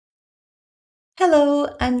Hello,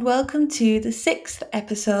 and welcome to the sixth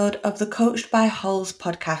episode of the Coached by Halls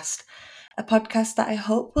podcast, a podcast that I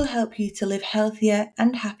hope will help you to live healthier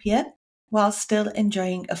and happier while still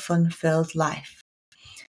enjoying a fun-filled life.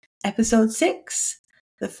 Episode 6,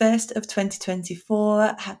 the first of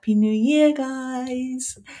 2024. Happy New Year,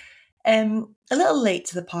 guys! A little late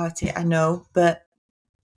to the party, I know, but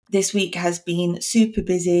this week has been super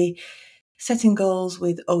busy setting goals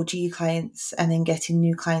with OG clients and then getting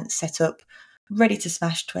new clients set up ready to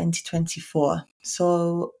smash 2024.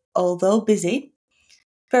 So, although busy,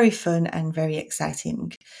 very fun and very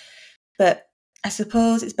exciting. But I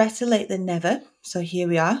suppose it's better late than never. So, here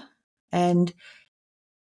we are. And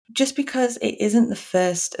just because it isn't the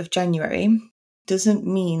 1st of January doesn't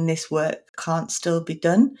mean this work can't still be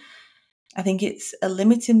done. I think it's a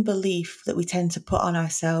limiting belief that we tend to put on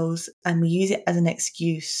ourselves and we use it as an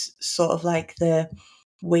excuse, sort of like the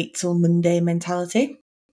wait till Monday mentality.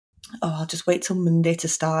 Oh, I'll just wait till Monday to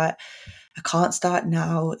start. I can't start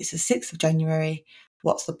now. It's the 6th of January.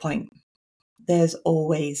 What's the point? There's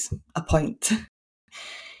always a point.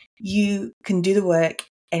 You can do the work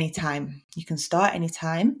anytime. You can start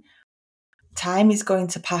anytime. Time is going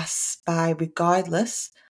to pass by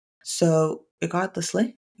regardless. So, regardless.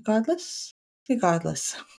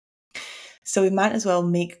 So we might as well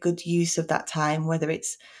make good use of that time, whether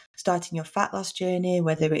it's starting your fat loss journey,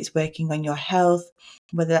 whether it's working on your health,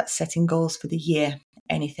 whether that's setting goals for the year,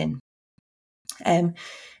 anything. And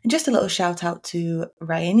just a little shout out to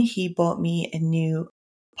Ryan. He bought me a new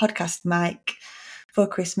podcast mic for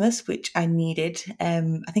Christmas, which I needed.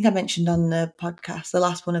 I think I mentioned on the podcast, the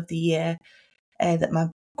last one of the year, that my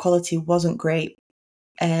quality wasn't great.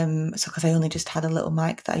 So because I only just had a little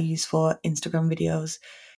mic that I use for Instagram videos,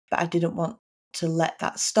 but I didn't want to let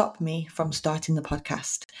that stop me from starting the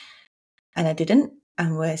podcast. And I didn't,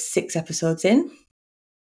 and we're 6 episodes in.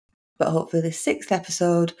 But hopefully this 6th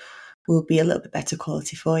episode will be a little bit better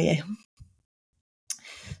quality for you.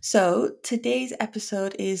 So today's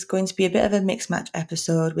episode is going to be a bit of a mix match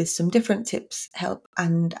episode with some different tips, help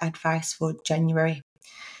and advice for January.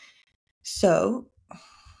 So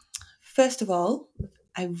first of all,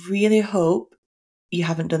 I really hope you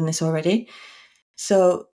haven't done this already.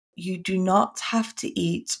 So you do not have to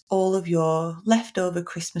eat all of your leftover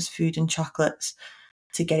Christmas food and chocolates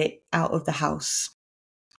to get it out of the house.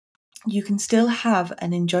 You can still have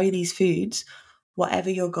and enjoy these foods, whatever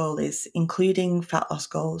your goal is, including fat loss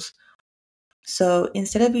goals. So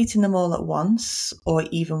instead of eating them all at once, or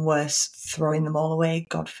even worse, throwing them all away,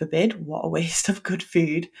 God forbid, what a waste of good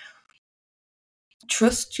food,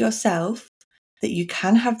 trust yourself that you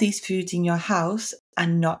can have these foods in your house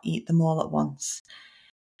and not eat them all at once.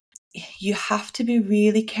 You have to be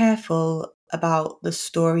really careful about the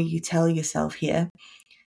story you tell yourself here.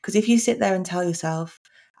 Because if you sit there and tell yourself,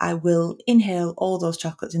 I will inhale all those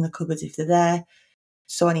chocolates in the cupboards if they're there,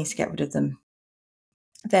 so I need to get rid of them,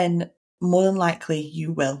 then more than likely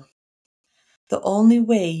you will. The only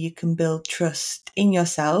way you can build trust in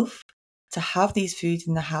yourself to have these foods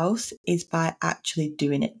in the house is by actually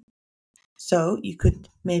doing it. So you could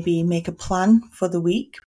maybe make a plan for the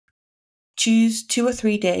week. Choose 2 or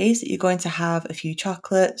 3 days that you're going to have a few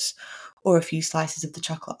chocolates or a few slices of the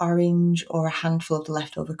chocolate orange or a handful of the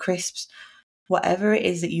leftover crisps. Whatever it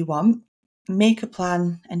is that you want, make a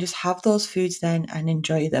plan and just have those foods then and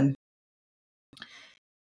enjoy them.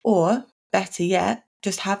 Or, better yet,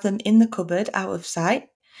 just have them in the cupboard out of sight.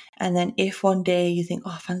 And then if one day you think,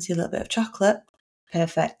 oh, I fancy a little bit of chocolate,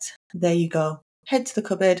 perfect. There you go. Head to the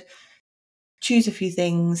cupboard, choose a few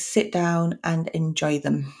things, sit down and enjoy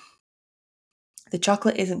them. The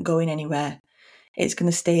chocolate isn't going anywhere. It's going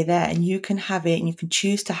to stay there and you can have it and you can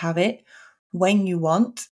choose to have it when you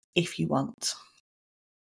want, if you want.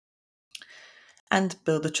 And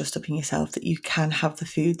build the trust up in yourself that you can have the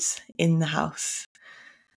foods in the house.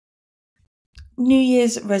 New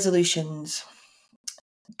Year's resolutions.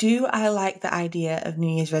 Do I like the idea of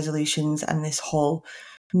New Year's resolutions and this whole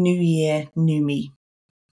new year, new me?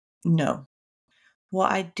 No.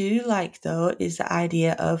 What I do like though is the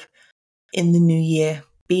idea of in the new year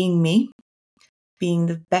being me, being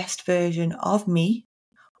the best version of me,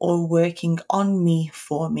 or working on me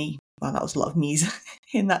for me. Well, that was a lot of me's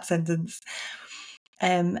in that sentence.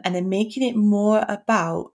 And then making it more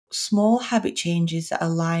about small habit changes that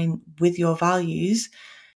align with your values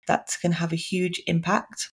that can have a huge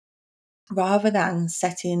impact, rather than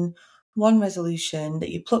setting one resolution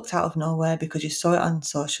that you plucked out of nowhere because you saw it on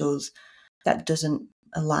socials that doesn't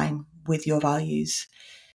align with your values.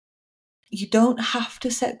 You don't have to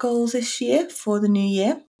set goals this year for the new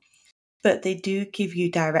year, but they do give you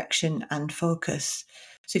direction and focus.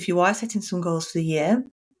 So if you are setting some goals for the year,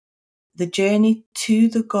 the journey to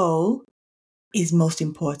the goal is most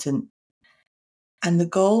important. And the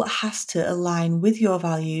goal has to align with your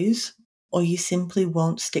values, or you simply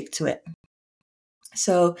won't stick to it.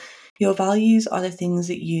 So your values are the things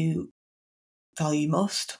that you value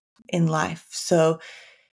most in life. So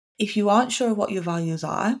if you aren't sure what your values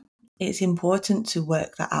are, it's important to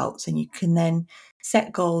work that out, and you can then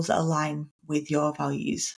set goals that align with your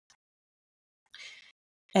values.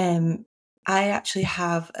 I actually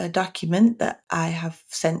have a document that I have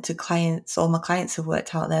sent to clients. All my clients have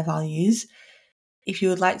worked out their values. If you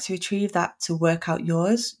would like to retrieve that to work out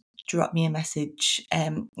yours, drop me a message.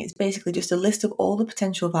 It's basically just a list of all the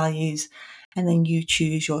potential values, and then you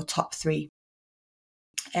choose your top 3.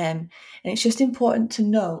 And it's just important to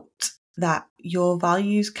note that your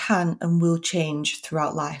values can and will change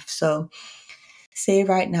throughout life. So say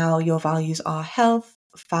right now your values are health,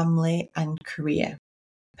 family, and career.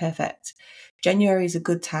 Perfect. January is a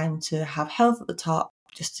good time to have health at the top,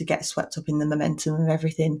 just to get swept up in the momentum of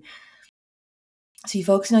everything. So you're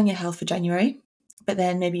focusing on your health for January, but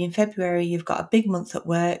then maybe in February you've got a big month at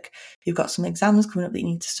work, you've got some exams coming up that you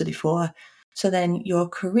need to study for. So then your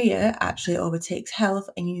career actually overtakes health,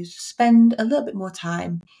 and you spend a little bit more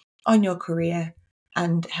time on your career,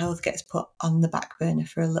 and health gets put on the back burner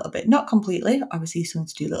for a little bit. Not completely, obviously you still need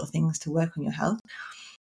to do little things to work on your health,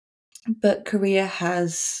 but career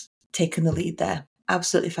has taken the lead there.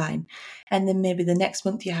 Absolutely fine. And then maybe the next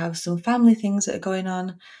month you have some family things that are going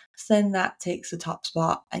on. So then that takes the top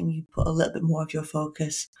spot, and you put a little bit more of your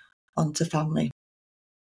focus onto family.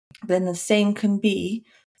 But then the same can be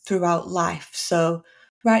throughout life. So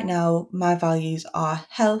right now, my values are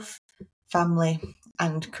health, family,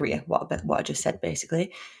 and career, what I just said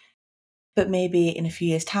basically. But maybe in a few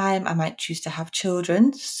years' time, I might choose to have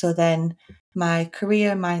children. So then my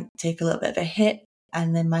career might take a little bit of a hit.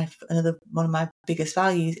 And then another one of my biggest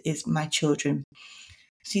values is my children.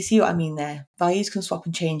 So you see what I mean there? Values can swap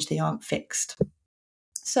and change, they aren't fixed.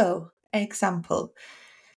 So, example,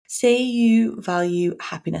 say you value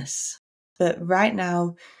happiness, but right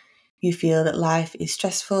now you feel that life is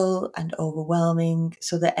stressful and overwhelming.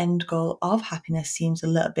 So the end goal of happiness seems a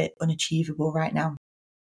little bit unachievable right now.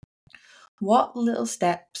 What little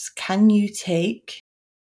steps can you take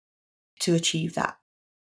to achieve that?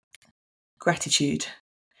 Gratitude.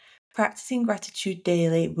 Practicing gratitude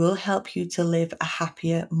daily will help you to live a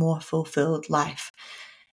happier, more fulfilled life.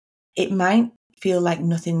 It might feel like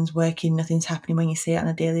nothing's working, nothing's happening when you say it on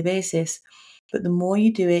a daily basis, but the more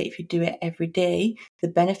you do it, if you do it every day, the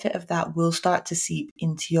benefit of that will start to seep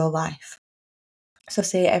into your life. So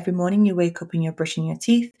say every morning you wake up and you're brushing your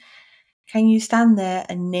teeth, can you stand there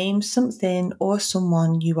and name something or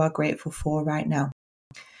someone you are grateful for right now?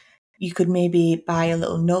 You could maybe buy a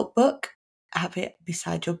little notebook, have it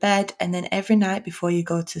beside your bed, and then every night before you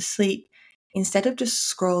go to sleep, instead of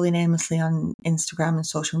just scrolling aimlessly on Instagram and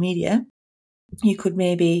social media, you could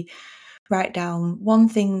maybe write down one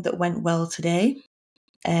thing that went well today,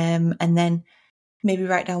 and then maybe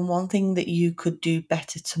write down one thing that you could do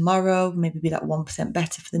better tomorrow, maybe be that 1%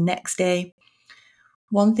 better for the next day.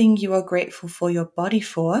 One thing you are grateful for your body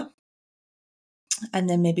for, and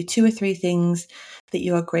then maybe 2 or 3 things that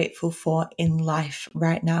you are grateful for in life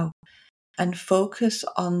right now. And focus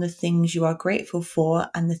on the things you are grateful for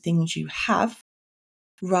and the things you have,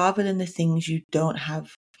 rather than the things you don't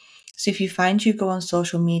have. So if you find you go on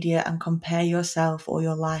social media and compare yourself or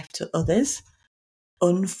your life to others,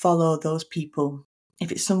 unfollow those people.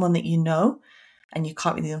 If it's someone that you know and you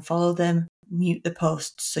can't really unfollow them, mute the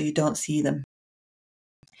posts so you don't see them.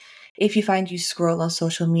 If you find you scroll on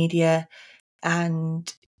social media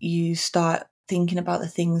and you start thinking about the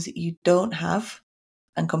things that you don't have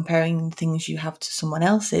and comparing the things you have to someone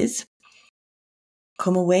else's,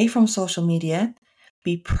 come away from social media,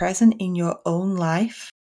 be present in your own life,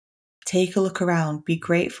 take a look around, be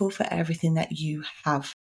grateful for everything that you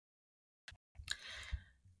have.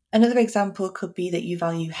 Another example could be that you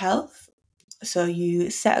value health. So you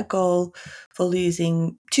set a goal for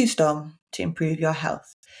losing 2 stone to improve your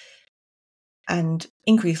health and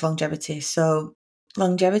increase longevity. So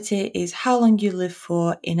longevity is how long you live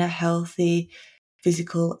for in a healthy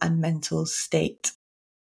physical and mental state.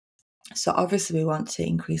 So obviously we want to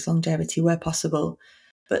increase longevity where possible,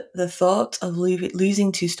 but the thought of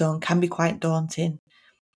losing 2 stone can be quite daunting,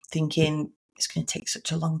 thinking it's going to take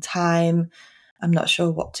such a long time. I'm not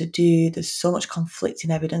sure what to do. There's so much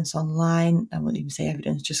conflicting evidence online. I won't even say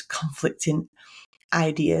evidence, just conflicting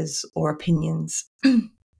ideas or opinions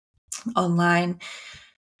online.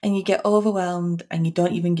 And you get overwhelmed and you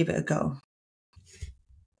don't even give it a go.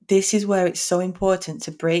 This is where it's so important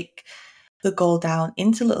to break the goal down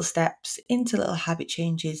into little steps, into little habit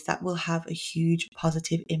changes that will have a huge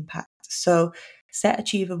positive impact. So set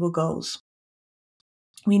achievable goals.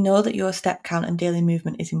 We know that your step count and daily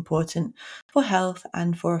movement is important for health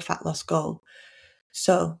and for a fat loss goal.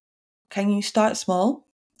 So can you start small?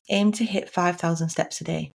 Aim to hit 5,000 steps a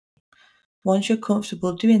day. Once you're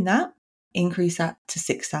comfortable doing that, increase that to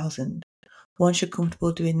 6,000. Once you're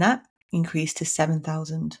comfortable doing that, increase to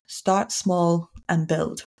 7,000. Start small and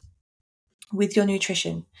build. With your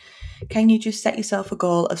nutrition, can you just set yourself a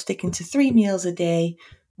goal of sticking to 3 meals a day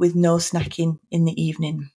with no snacking in the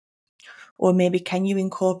evening? Or maybe can you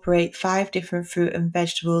incorporate 5 different fruit and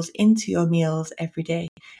vegetables into your meals every day?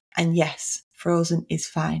 And yes, frozen is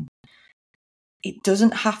fine. It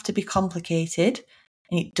doesn't have to be complicated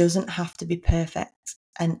and it doesn't have to be perfect.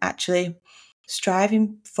 And actually,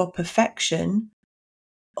 striving for perfection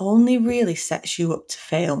only really sets you up to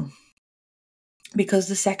fail. Because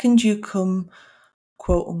the second you come,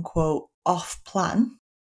 quote unquote, off plan,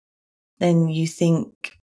 then you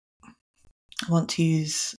think, I want to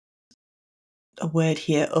use a word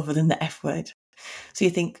here other than the F word. So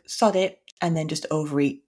you think, sod it, and then just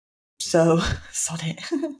overeat. So, sod it.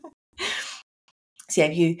 So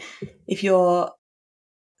yeah, if you're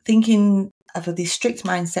thinking of this strict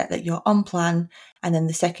mindset that you're on plan, and then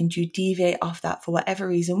the second you deviate off that for whatever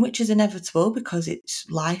reason, which is inevitable because it's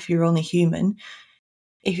life, you're only human.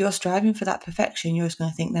 If you're striving for that perfection, you're just going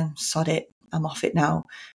to think, then sod it, I'm off it now,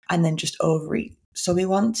 and then just overeat. So we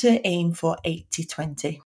want to aim for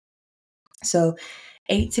 80-20. So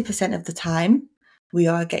 80% of the time, we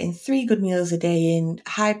are getting 3 good meals a day in,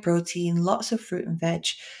 high protein, lots of fruit and veg,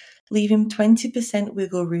 leaving 20%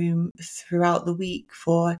 wiggle room throughout the week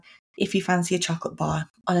for if you fancy a chocolate bar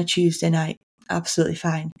on a Tuesday night, absolutely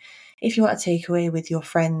fine. If you want a takeaway with your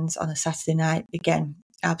friends on a Saturday night, again,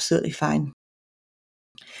 absolutely fine.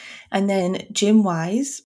 And then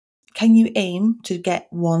gym-wise, can you aim to get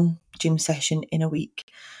 1 gym session in a week?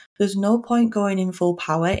 There's no point going in full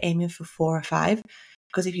power, aiming for 4 or 5,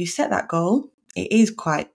 because if you set that goal, it is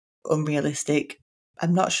quite unrealistic.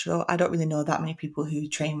 I'm not sure, I don't really know that many people who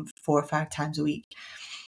train 4 or 5 times a week.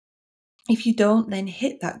 If you don't then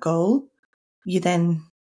hit that goal, you then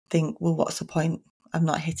think, well, what's the point? I've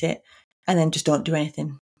not hit it, and then just don't do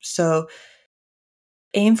anything. So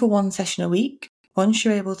aim for 1 session a week. Once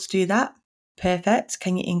you're able to do that, perfect.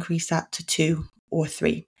 Can you increase that to 2 or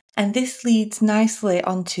 3? And this leads nicely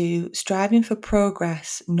onto striving for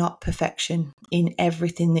progress, not perfection, in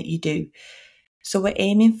everything that you do. So we're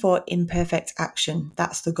aiming for imperfect action.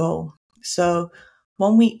 That's the goal. So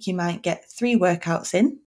 1 week you might get 3 workouts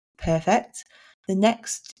in. Perfect. The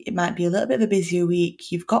next, it might be a little bit of a busier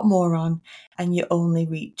week. You've got more on and you only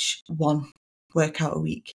reach 1 workout a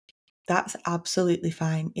week. That's absolutely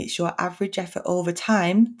fine. It's your average effort over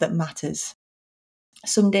time that matters.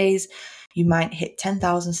 Some days you might hit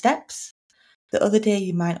 10,000 steps. The other day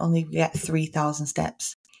you might only get 3,000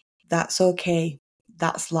 steps. That's okay.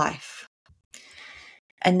 That's life.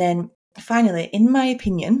 And then finally, in my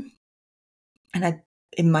opinion, I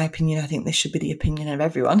think this should be the opinion of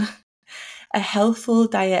everyone, a healthful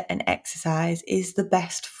diet and exercise is the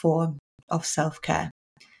best form of self-care.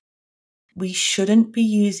 We shouldn't be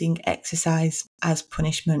using exercise as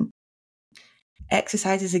punishment.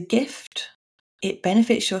 Exercise is a gift. It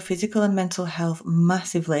benefits your physical and mental health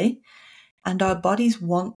massively, and our bodies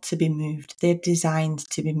want to be moved. They're designed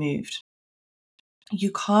to be moved.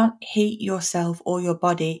 You can't hate yourself or your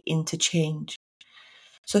body into change.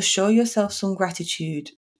 So show yourself some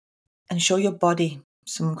gratitude and show your body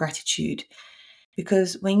some gratitude.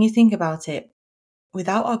 Because when you think about it,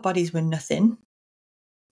 without our bodies, we're nothing.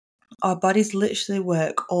 Our bodies literally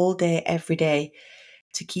work all day, every day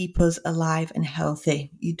to keep us alive and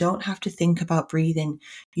healthy. You don't have to think about breathing.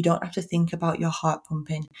 You don't have to think about your heart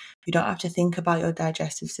pumping. You don't have to think about your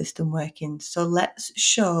digestive system working. So let's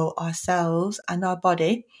show ourselves and our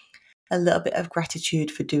body a little bit of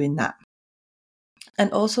gratitude for doing that.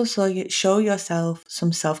 And also show yourself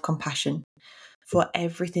some self-compassion for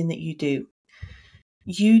everything that you do.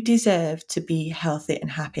 You deserve to be healthy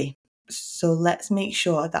and happy. So let's make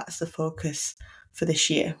sure that's the focus for this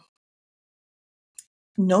year.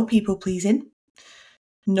 No people pleasing,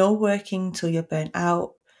 no working till you're burnt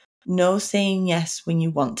out, no saying yes when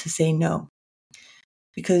you want to say no.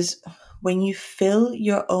 Because when you fill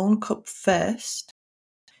your own cup first,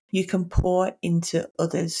 you can pour into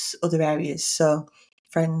other areas. So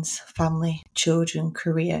friends, family, children,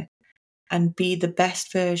 career, and be the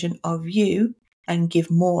best version of you and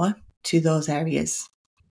give more to those areas.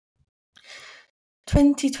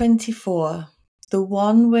 2024, the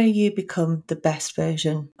one where you become the best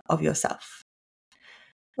version of yourself.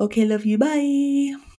 Okay, love you. Bye.